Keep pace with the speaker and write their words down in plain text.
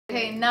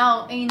Okay,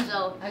 now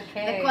Angel,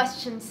 Okay. the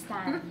question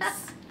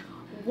stands.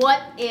 What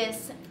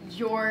is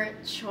your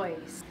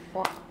choice?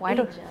 Why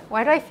do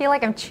I feel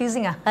like I'm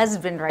choosing a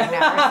husband right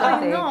now or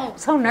something? I know. I'm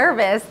so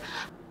nervous.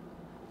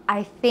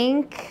 I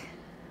think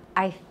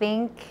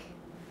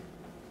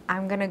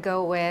I'm gonna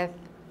go with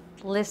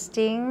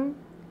listing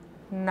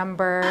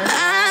number.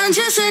 I'm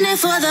just in it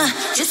for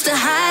just a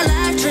high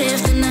life,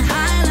 drift in the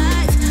high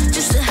life,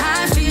 just a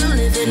high feel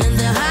living in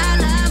the high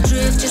life,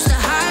 drift, just a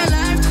high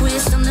life,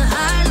 twist on the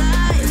high life.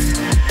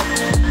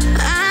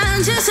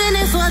 I'm just in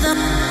it for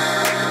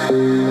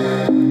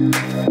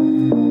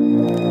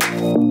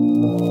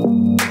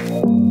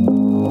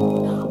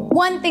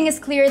One thing is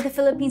clear, the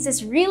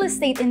Philippines' real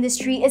estate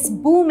industry is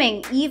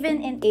booming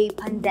even in a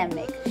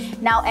pandemic.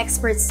 Now,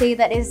 experts say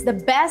that is the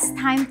best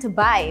time to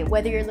buy,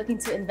 whether you're looking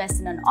to invest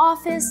in an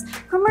office,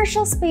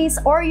 commercial space,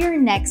 or your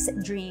next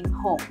dream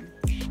home.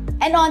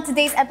 And on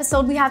today's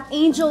episode, we have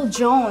Angel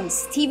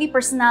Jones, TV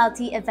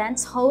personality,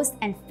 events host,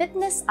 and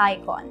fitness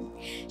icon.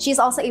 She is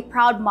also a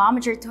proud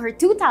momager to her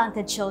two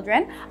talented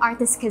children,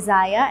 artist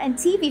Kazaya and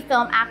TV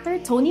film actor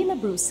Tony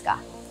Labrusca.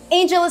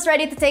 Angel is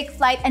ready to take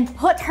flight and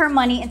put her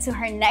money into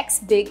her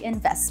next big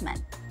investment.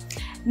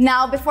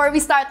 Now, before we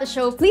start the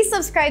show, please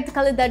subscribe to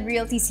Calidad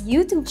Realty's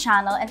YouTube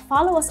channel and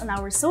follow us on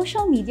our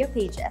social media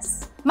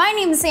pages. My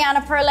name is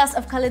Sayana Perlas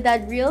of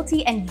Calidad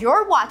Realty, and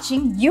you're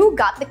watching You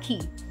Got the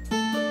Key.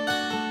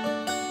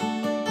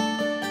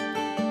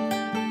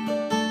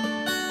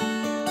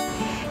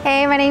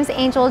 Hey, my name's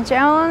Angel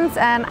Jones,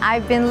 and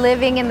I've been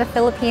living in the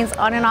Philippines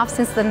on and off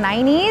since the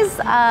 90s.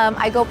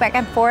 I go back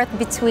and forth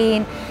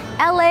between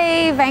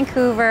LA,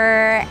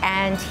 Vancouver,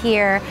 and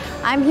here.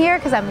 I'm here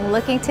because I'm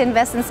looking to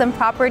invest in some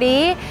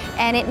property,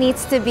 and it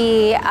needs to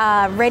be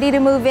ready to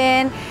move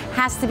in,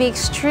 has to be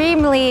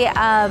extremely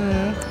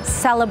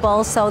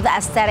sellable, so the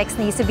aesthetics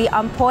needs to be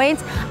on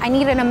point. I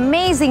need an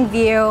amazing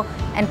view,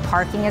 and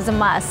parking is a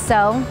must,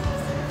 so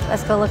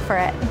let's go look for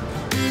it.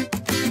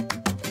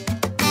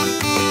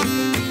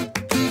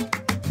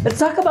 Let's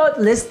talk about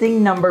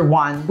listing number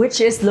 1,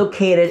 which is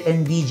located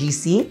in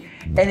BGC,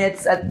 and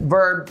it's at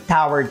Verve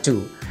Tower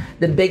 2.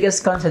 The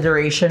biggest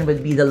consideration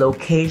would be the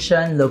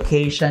location,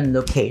 location,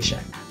 location.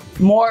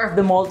 More of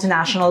the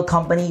multinational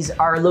companies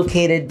are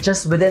located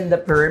just within the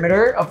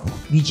perimeter of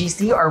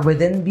BGC or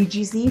within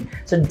BGC,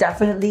 so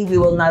definitely we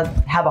will not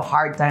have a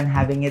hard time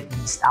having it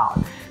leased out.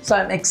 So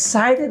I'm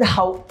excited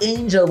how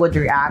Angel would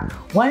react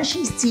when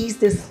she sees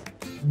this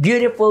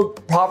beautiful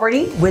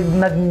property with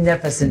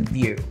magnificent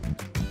view.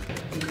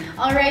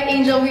 All right,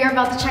 Angel, we are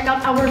about to check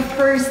out our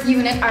first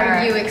unit.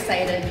 Are you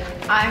excited?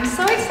 I'm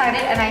so excited,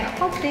 and I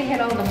hope they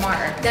hit all the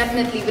marks.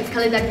 Definitely, with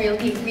Calidad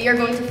Realty, we are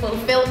going to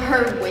fulfill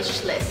her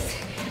wish list.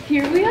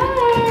 Here we are. All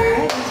right,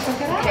 let's check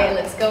it out. Okay,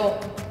 let's go.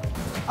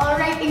 All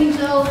right,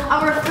 Angel,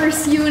 our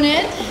first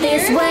unit.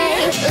 this way.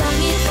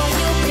 Longing for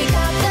you, pick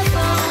up the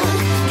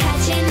phone,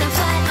 catching the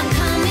flight, I'm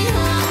coming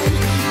home,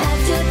 back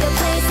to the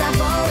place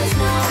I've always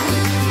known.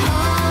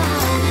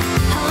 Home,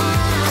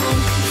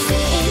 home,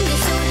 seeing you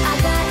soon, I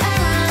gotta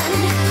run.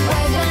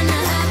 We're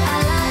gonna have a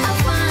lot of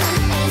fun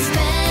and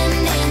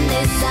spending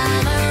this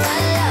summer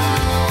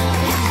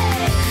alone.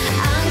 Hey,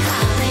 I'm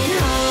coming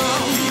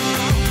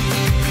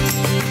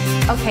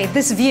home. Okay,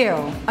 this view,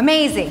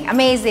 amazing,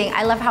 amazing.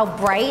 I love how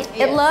bright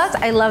it looks.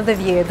 I love the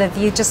view. The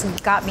view just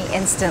got me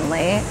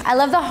instantly. I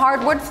love the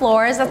hardwood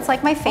floors. That's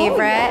like my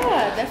favorite. Oh,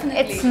 yeah, definitely.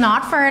 It's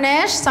not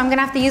furnished, so I'm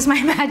gonna have to use my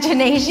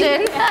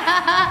imagination.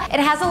 It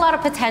has a lot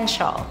of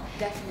potential.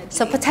 Definitely.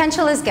 So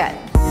potential is good.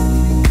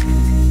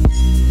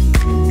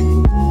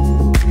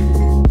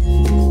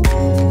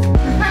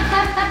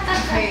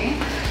 Okay.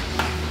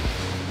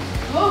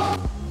 Oh.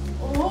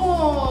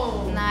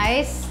 Oh.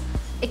 Nice.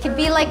 It could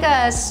be like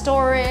a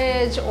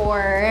storage,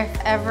 or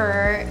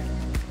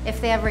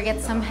if they ever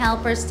get some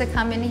helpers to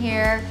come in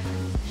here,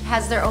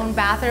 has their own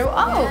bathroom.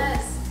 Oh,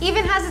 Yes.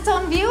 even has its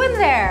own view in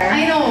there.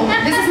 I know.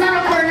 This is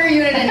not a corner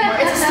unit anymore.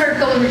 It's a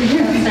circle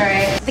unit. All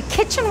right. The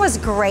kitchen was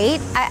great.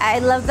 I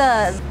love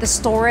the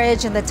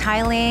storage and the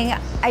tiling.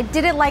 I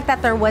didn't like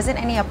that there wasn't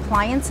any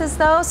appliances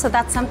though, so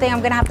that's something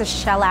I'm gonna have to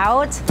shell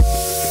out.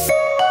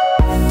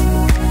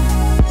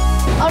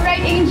 All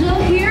right, Angel,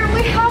 here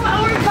we have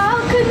our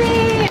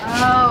balcony.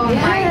 Oh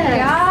my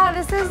Yes. God,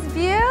 this is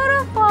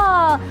beautiful.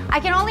 I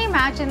can only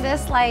imagine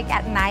this like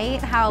at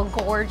night, how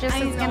gorgeous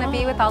it's gonna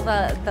be with all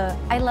the,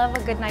 I love a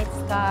good night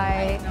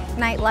sky,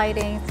 night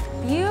lighting. It's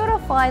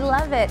beautiful, I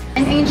love it.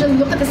 And Angel,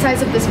 look at the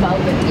size of this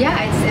balcony. Yeah,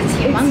 it's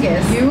humongous.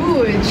 It's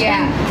huge.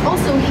 Yeah. And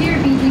also here,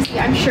 BGC,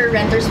 I'm sure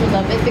renters will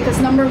love it because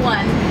number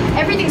 1,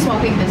 everything's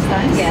walking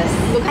distance. Yes.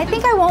 Look I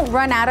think I won't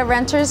run out of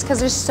renters because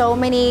there's so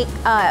many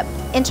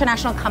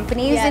international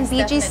companies Yes, in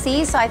BGC,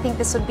 definitely. so I think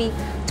this would be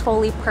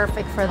totally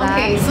perfect for that.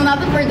 Okay, so now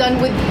that we're done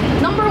with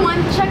number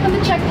 1, check on the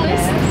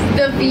checklist,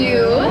 the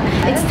view.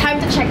 It's time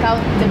to check out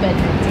the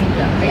bedrooms.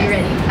 Angel. Are you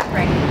ready?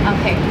 Right.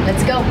 Okay,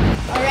 let's go.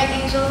 All right,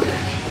 Angel,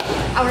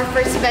 our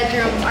first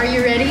bedroom. Are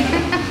you ready?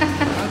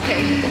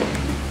 Okay.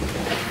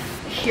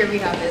 Here we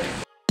have it.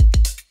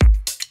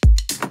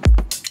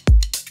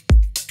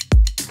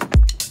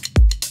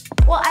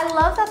 Well, I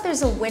love that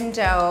there's a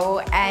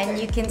window and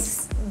you can,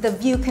 the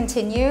view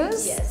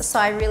continues. Yes. So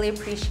I really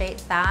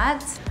appreciate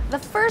that. The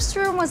first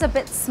room was a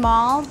bit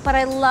small, but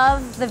I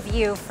love the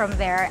view from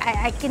there.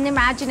 I can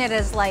imagine it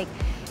as like,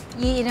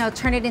 you know,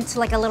 turn it into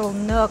like a little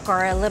nook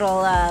or a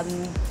little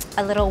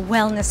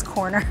wellness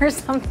corner or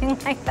something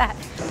like that.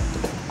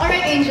 All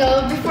right,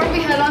 Angel, before we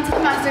head on to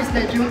the master's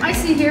bedroom, I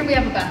see here we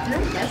have a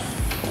bathroom.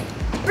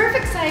 Yes.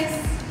 Perfect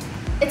size.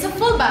 It's a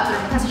full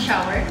bathroom. It has a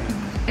shower.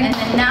 And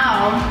then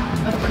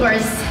now, of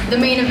course, the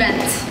main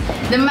event,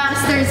 the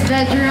master's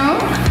bedroom.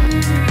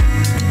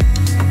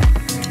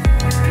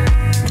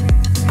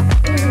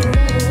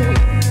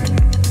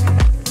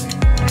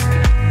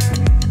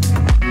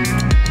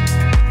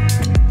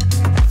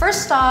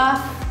 First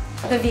off,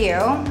 the view.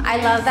 I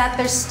love that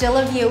there's still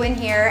a view in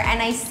here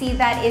and I see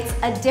that it's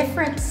a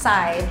different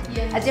side,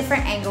 Yes. a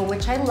different angle,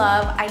 which I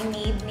love. I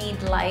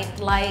need light.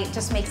 Light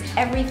just makes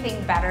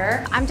everything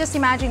better. I'm just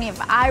imagining if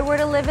I were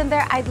to live in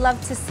there, I'd love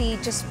to see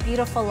just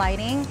beautiful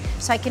lighting.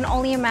 So I can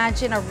only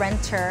imagine a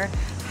renter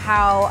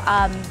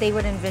how they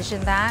would envision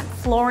that.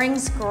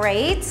 Flooring's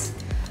great.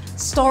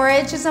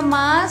 Storage is a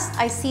must.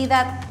 I see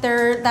that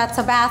that's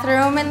a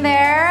bathroom in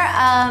there.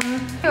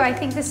 I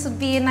think this would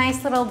be a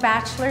nice little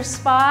bachelor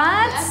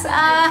spot.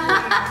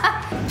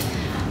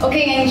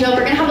 Okay, Angel,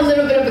 we're gonna have a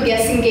little bit of a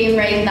guessing game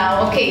right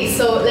now. Okay,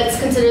 so let's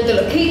consider the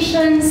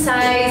location,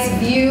 size,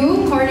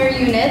 view, corner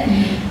unit.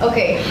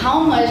 Okay, how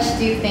much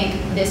do you think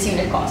this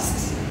unit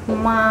costs?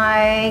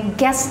 My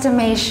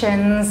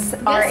guesstimations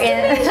are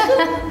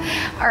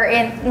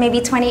in maybe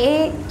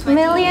 28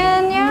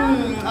 million,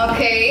 yeah.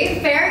 Okay,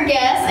 fair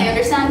guess. I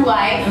understand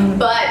why,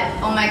 but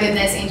oh my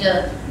goodness,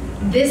 Angel,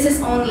 this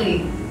is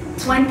only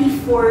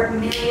 24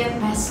 million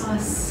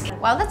pesos.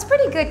 Wow, that's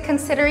pretty good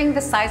considering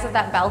the size of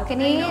that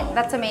balcony.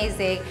 That's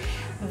amazing.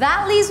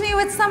 That leaves me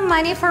with some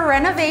money for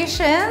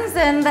renovations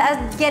and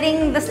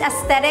getting this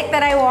aesthetic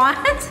that I want.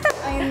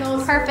 I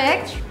know.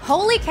 Perfect.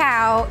 Holy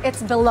cow,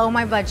 it's below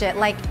my budget.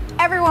 Like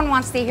everyone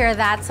wants to hear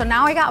that. So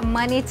now I got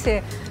money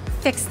to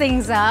fix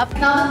things up.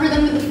 Now that we're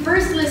done with the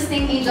first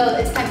listing, Angel,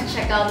 it's time to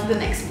check out the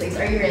next place.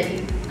 Are you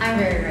ready? I'm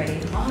very ready.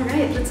 All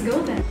right, let's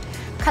go then.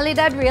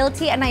 Calidad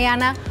Realty and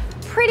Ayana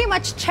pretty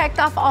much checked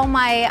off all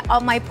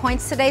my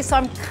points today, so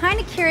I'm kind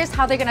of curious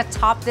how they're gonna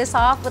top this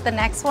off with the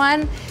next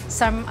one.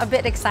 So I'm a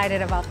bit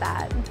excited about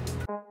that.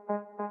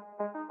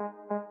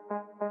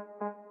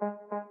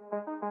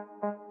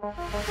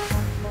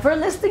 For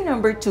listing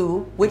number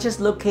 2, which is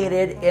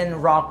located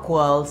in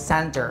Rockwell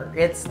Center,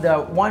 it's the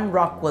One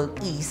Rockwell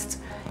East.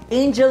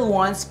 Angel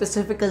wants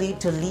specifically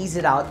to lease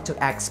it out to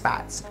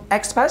expats.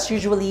 Expats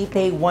usually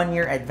pay 1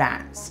 year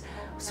advance.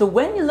 So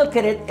when you look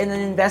at it in an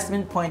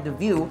investment point of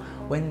view,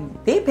 when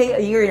they pay a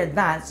year in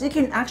advance, you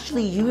can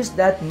actually use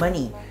that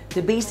money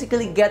to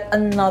basically get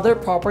another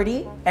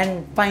property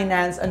and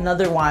finance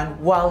another one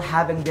while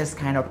having this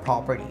kind of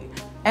property.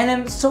 And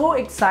I'm so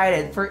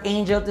excited for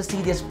Angel to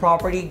see this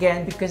property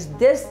again because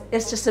this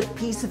is just a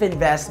piece of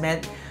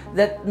investment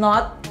that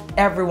not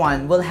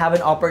everyone will have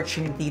an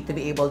opportunity to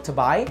be able to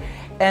buy.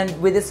 And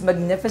with this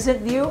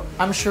magnificent view,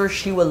 I'm sure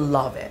she will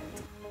love it.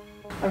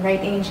 All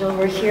right, Angel,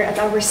 we're here at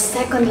our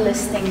second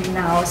listing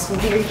now. So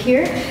we're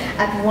here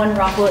at One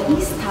Rockwell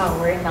East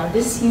Tower. Now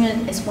this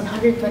unit is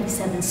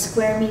 127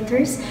 square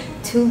meters,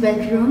 2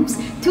 bedrooms,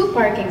 2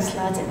 parking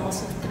slots, and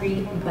also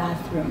 3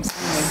 bathrooms.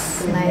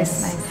 Oh my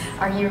goodness. Nice.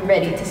 Are you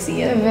ready to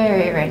see it?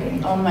 Very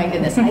ready. Oh my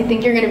goodness, I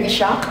think you're gonna be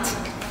shocked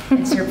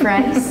and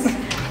surprised.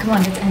 Come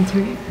on, let's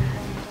enter.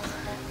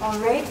 All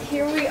right,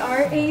 here we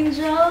are,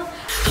 Angel.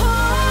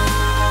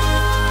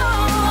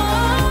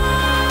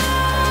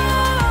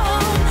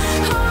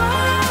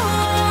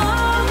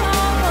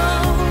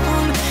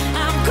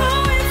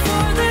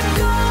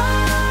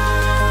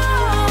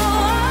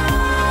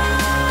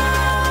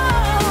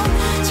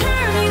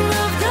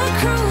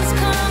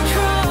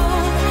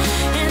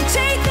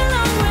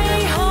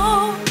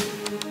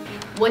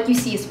 What you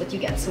see is what you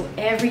get, so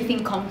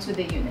everything comes with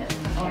the unit.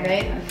 All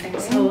right. Okay.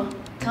 So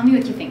tell me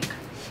what you think.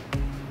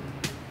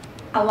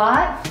 A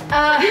lot.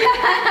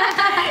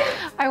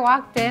 I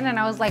walked in and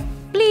I was like,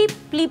 bleep,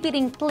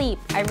 bleeping bleep.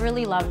 I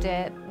really loved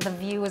it. The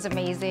view was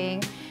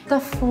amazing. The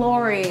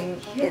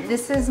flooring,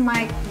 this is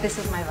my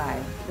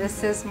vibe.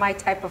 This is my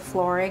type of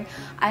flooring.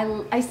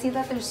 I see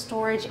that there's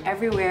storage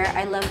everywhere.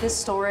 I love this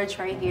storage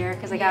right here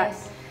because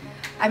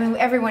I mean,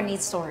 everyone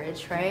needs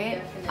storage, right?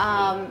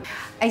 Definitely.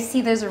 I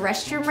see there's a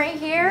restroom right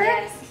here.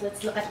 Yes,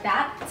 let's look at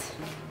that.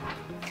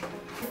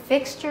 The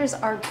fixtures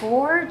are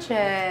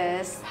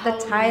gorgeous. The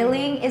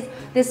tiling is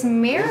this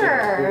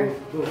mirror.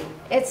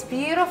 It's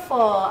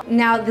beautiful.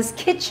 Now this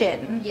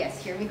kitchen.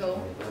 Yes, here we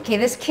go. Okay,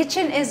 this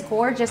kitchen is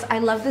gorgeous. I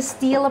love the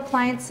steel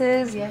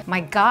appliances. Yeah.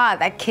 My God,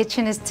 that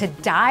kitchen is to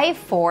die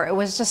for. It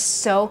was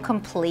just so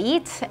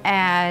complete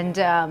and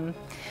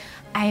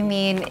I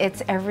mean,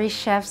 it's every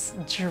chef's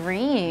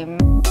dream.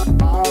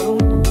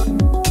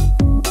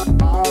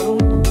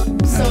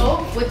 So,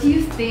 what do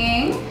you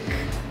think?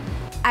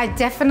 I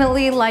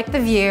definitely like the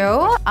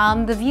view.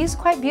 The view is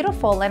quite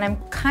beautiful and I'm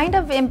kind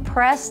of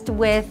impressed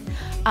with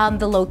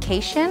the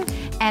location,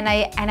 and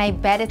I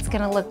bet it's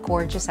gonna look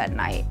gorgeous at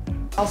night.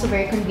 Also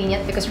very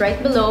convenient because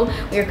right below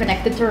we are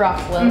connected to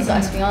Rockwell. So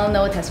as we all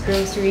know, it has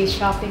groceries,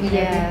 shopping, and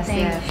everything.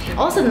 Yes.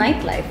 Also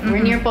nightlife.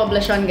 We're near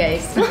Poblacion,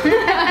 guys.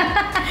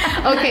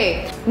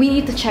 Okay, we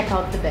need to check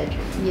out the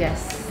bedroom.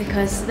 Yes.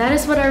 Because that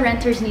is what our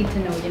renters need to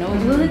know, you know.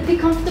 Will it be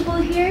comfortable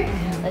here?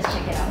 Let's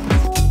check it out.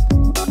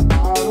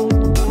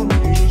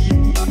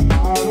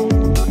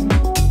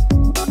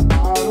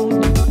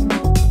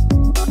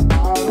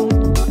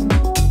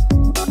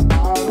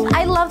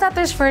 I love that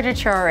there's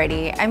furniture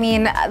already. I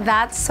mean,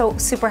 that's so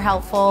super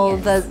helpful.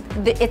 Yes.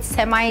 It's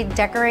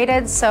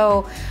semi-decorated,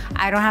 so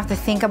I don't have to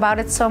think about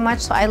it so much.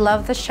 So I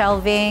love the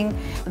shelving,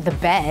 the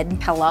bed.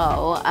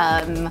 Hello.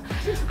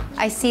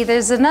 I see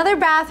there's another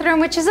bathroom,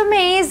 which is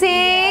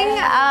amazing.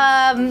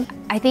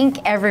 I think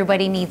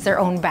everybody needs their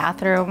own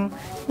bathroom.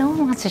 No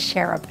one wants to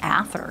share a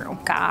bathroom,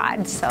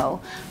 God.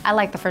 So I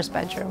like the first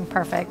bedroom,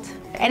 perfect.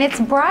 And it's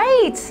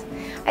bright.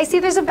 I see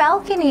there's a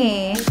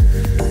balcony.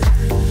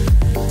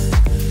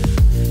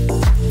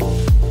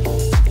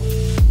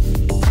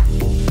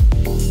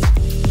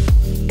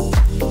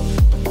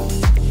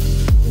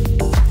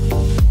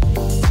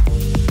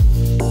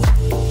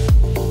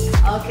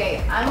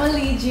 Okay, I'm gonna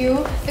lead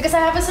you because I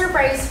have a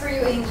surprise for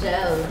you,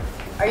 Angel.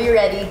 Are you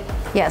ready?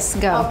 Yes,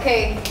 go.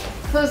 Okay,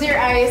 close your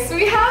eyes.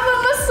 We have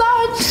a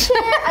massage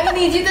chair. I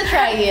need you to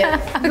try it.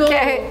 Go.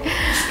 Okay.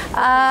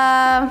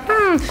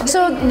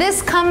 So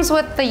this comes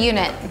with the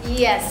unit.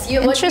 Yes.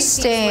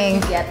 Interesting.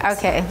 What you get.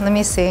 Okay, let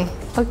me see.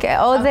 Okay,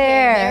 oh, Okay,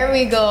 there. there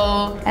we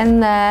go.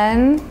 And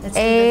then Let's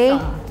do the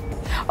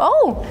thumb.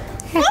 Oh.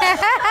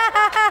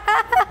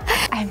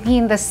 I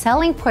mean, the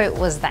selling point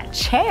was that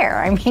chair.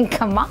 I mean,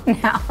 come on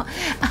now.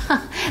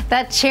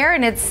 That chair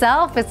in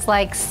itself, it's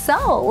like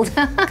sold.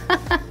 Check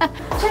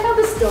out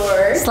this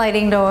door.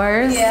 Sliding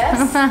doors.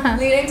 Yes,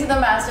 leading to the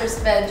master's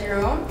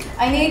bedroom.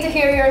 I need to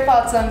hear your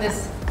thoughts on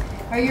this.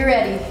 Are you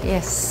ready?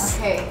 Yes.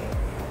 Okay.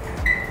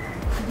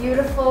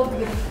 Beautiful,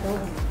 beautiful.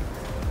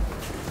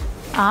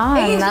 Ah,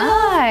 Angel.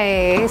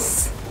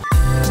 nice.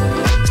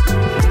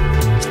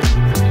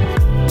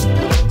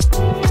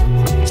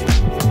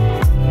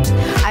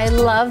 I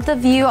love the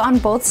view on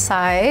both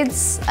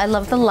sides. I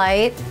love the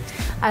light.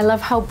 I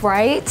love how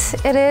bright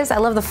it is. I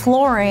love the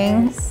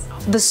flooring. Yes.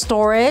 The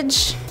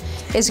storage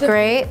is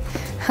great.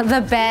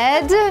 The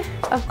bed,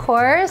 of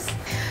course.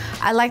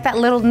 I like that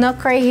little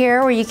nook right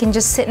here where you can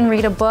just sit and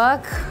read a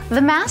book.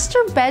 The master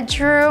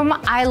bedroom,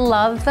 I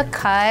love the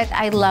cut.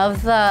 I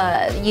love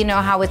the, you know,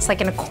 how it's like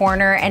in a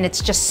corner and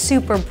it's just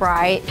super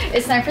bright.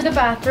 It's time for the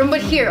bathroom,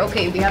 but here,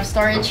 okay, we have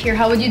storage here.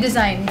 How would you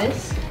design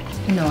this?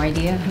 No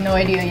idea. No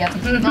idea yet.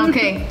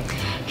 Okay,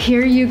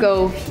 here you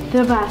go.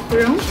 The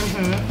bathroom.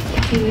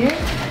 Here.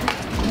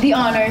 The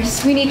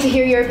honors. We need to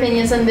hear your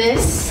opinions on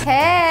this.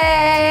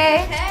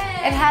 Hey!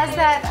 It has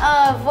that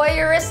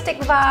voyeuristic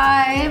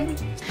vibe.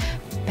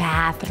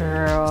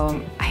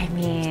 Bathroom. I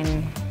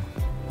mean,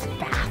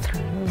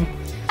 bathroom.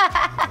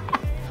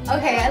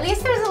 Okay, at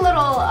least there's a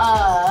little,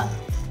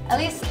 at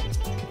least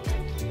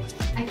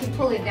I can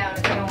pull it down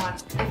if I don't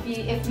want,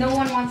 if no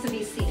one wants to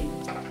be seen.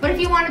 But if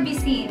you want to be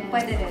seen,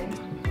 put it in.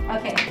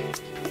 Okay,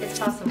 it's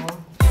possible.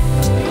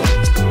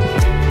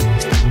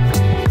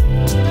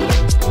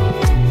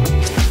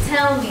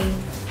 Tell me,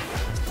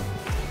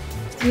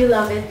 do you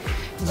love it?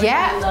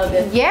 Yeah, I love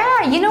it.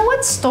 Yeah, you know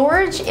what?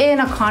 Storage in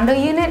a condo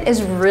unit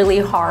is really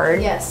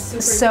hard. Yes,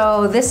 super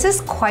So this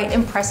is quite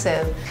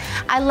impressive.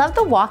 I love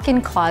the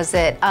walk-in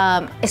closet,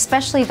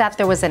 especially that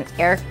there was an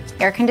air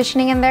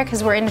conditioning in there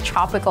because we're in a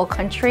tropical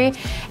country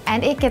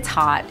and it gets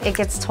hot. It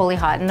gets totally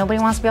hot and nobody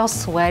wants to be all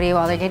sweaty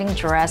while they're getting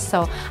dressed.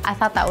 So I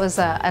thought that was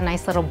a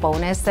nice little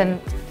bonus and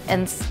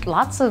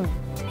lots of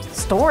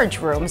storage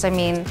rooms. I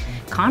mean,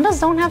 condos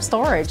don't have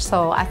storage,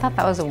 so I thought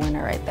that was a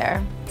winner right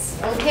there.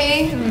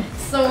 Okay,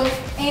 so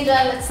Angel,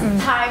 it's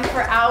time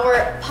for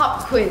our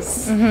pop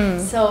quiz.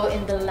 So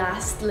in the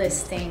last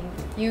listing,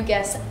 you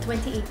guessed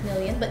 28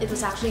 million, but it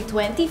was actually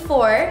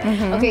 24.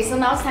 Okay, so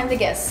now it's time to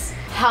guess.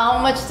 How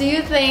much do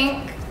you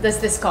think does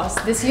this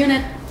cost, this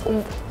unit?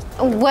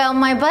 Well,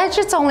 my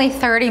budget's only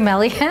 30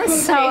 million,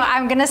 so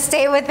I'm gonna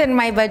stay within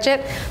my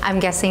budget. I'm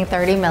guessing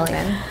 30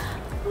 million.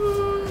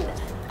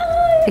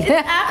 It's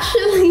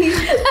actually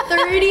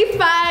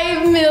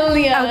 35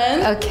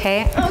 million.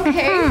 Okay.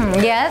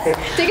 Okay. Yes.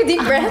 Take a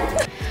deep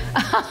breath.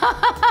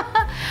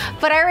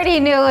 But I already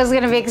knew it was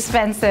gonna be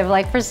expensive.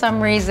 Like for some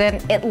reason,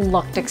 it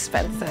looked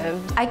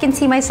expensive. I can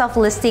see myself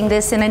listing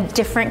this in a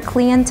different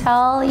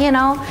clientele, you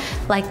know?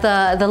 Like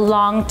the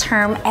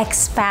long-term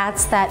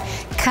expats that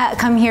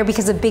come here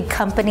because of big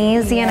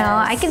companies, you know?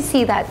 I can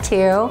see that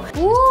too.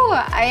 Ooh,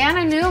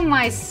 Ayana knew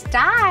my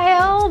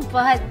style,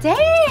 but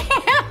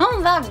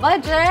damn, that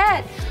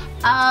budget.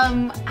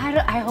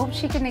 I hope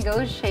she can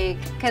negotiate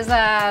because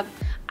I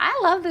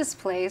love this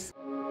place.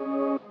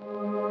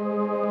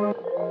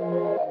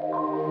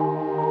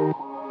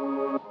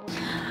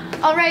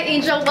 All right,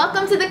 Angel,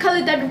 welcome to the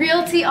Calidad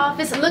Realty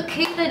office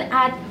located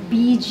at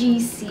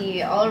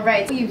BGC. All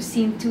right, you've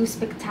seen two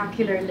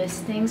spectacular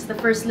listings. The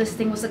first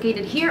listing was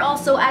located here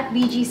also at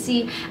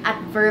BGC at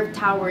Verve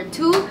Tower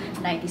 2,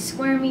 90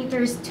 square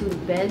meters, 2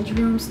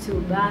 bedrooms,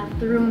 2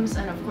 bathrooms,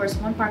 and of course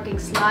 1 parking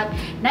slot,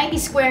 90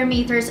 square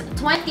meters,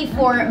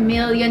 24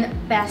 million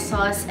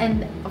pesos.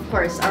 And of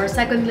course, our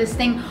second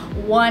listing,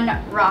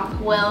 1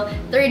 Rockwell,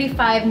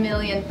 35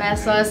 million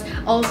pesos,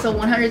 also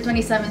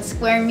 127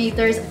 square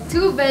meters,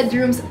 2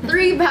 bedrooms,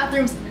 3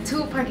 bathrooms,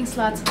 2 parking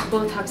slots,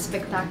 both have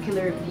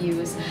spectacular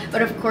views.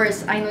 But of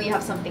course, I know you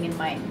have something in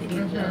mind,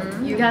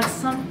 Angel. You got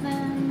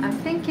something? I'm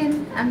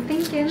thinking.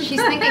 She's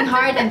thinking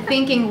hard and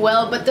thinking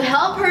well, but to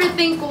help her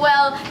think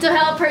well, to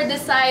help her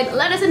decide,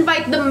 let us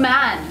invite the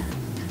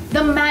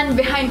man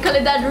behind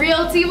Calidad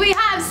Realty. We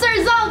have Sir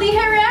Zaldi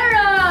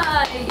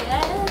Herrera!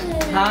 Yes!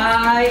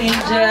 Hi, Angel.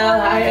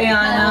 Hi,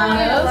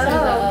 Ayana.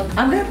 Hello.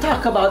 I'm going to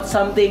talk about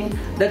something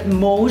that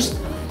most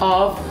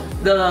of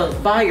the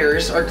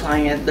buyers or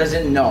client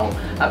doesn't know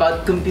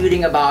about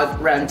computing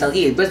about rental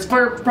yield. But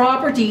for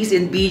properties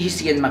in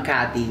BGC and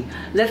Makati,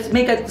 let's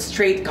make a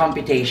straight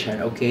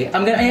computation, okay? I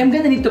am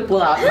gonna need to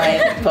pull out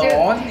my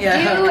phone. Do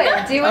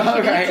what you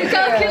need to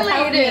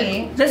Calculate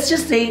it. Let's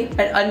just say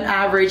an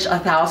average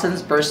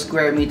 1,000 per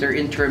square meter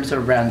in terms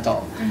of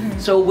rental.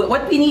 So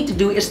what we need to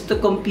do is to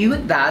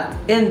compute that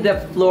in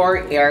the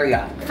floor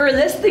area. For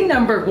listing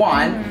number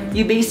 1,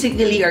 you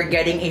basically are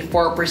getting a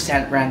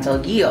 4% rental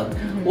yield.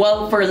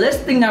 Well, for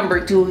listing number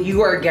 2,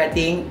 you are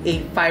getting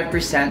a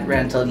 5%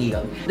 rental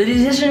yield. The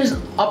decision is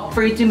up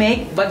for you to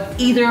make, but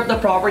either of the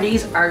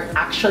properties are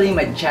actually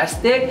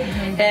majestic,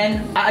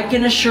 and I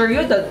can assure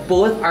you that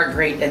both are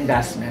great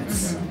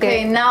investments.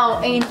 Okay,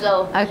 now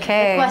Angel,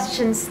 Okay. the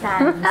question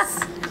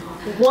stands.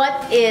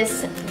 What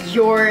is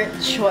your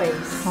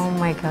choice? Oh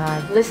my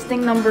God.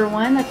 Listing number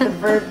 1 at the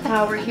Verve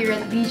Tower here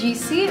at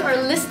BGC, or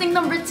listing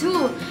number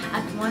 2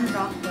 at 1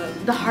 Rockwell,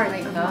 the heart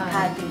of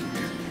Makati?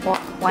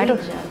 Why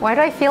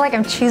do I feel like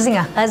I'm choosing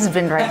a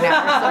husband right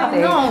now or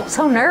something? know.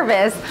 So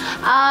nervous.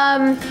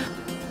 I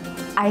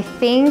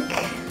think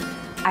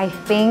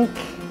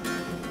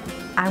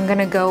I'm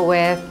gonna go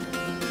with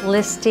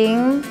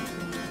listing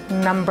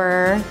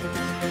number 1.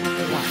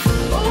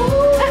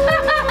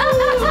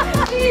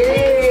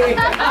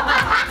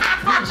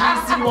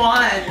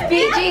 BGC1.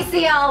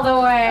 BGC all the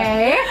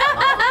way.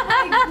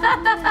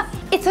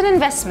 It's an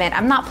investment.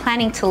 I'm not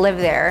planning to live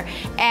there.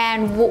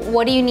 And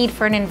what do you need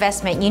for an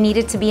investment? You need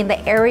it to be in the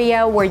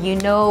area where you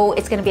know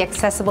it's gonna be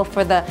accessible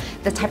for the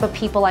type of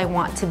people I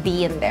want to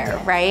be in there,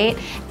 right?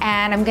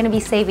 And I'm gonna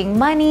be saving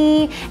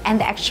money, and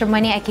the extra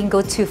money I can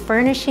go to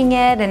furnishing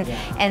it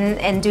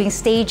and doing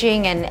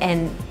staging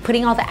and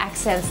putting all the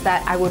accents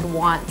that I would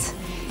want.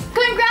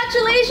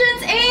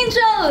 Congratulations,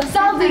 Angel!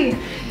 Salvi,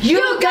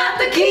 You got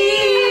the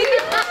key!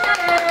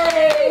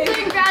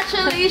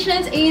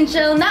 Congratulations,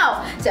 Angel.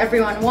 Now, to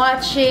everyone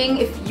watching,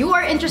 if you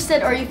are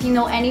interested or if you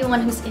know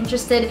anyone who's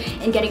interested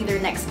in getting their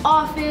next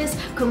office,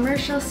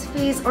 commercial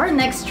space, or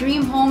next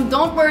dream home,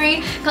 don't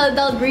worry.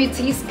 Calidad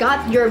Realty's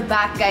got your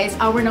back, guys.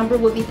 Our number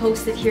will be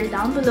posted here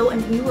down below,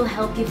 and we will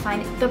help you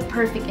find the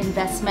perfect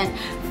investment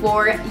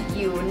for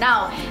you.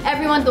 Now,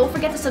 everyone, don't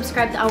forget to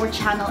subscribe to our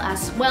channel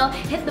as well.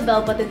 Hit the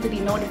bell button to be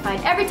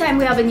notified every time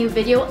we have a new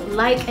video.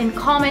 Like and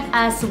comment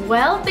as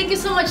well. Thank you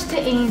so much to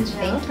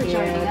Angel for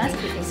joining us.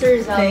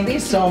 Sir Zal, Thank you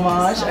so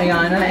much,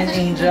 Ayana and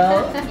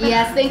Angel.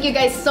 Yes, thank you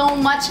guys so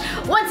much.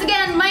 Once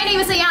again, my name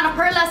is Ayana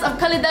Perlas of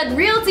Calidad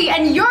Realty,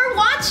 and you're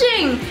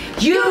watching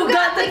You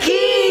got the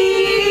key!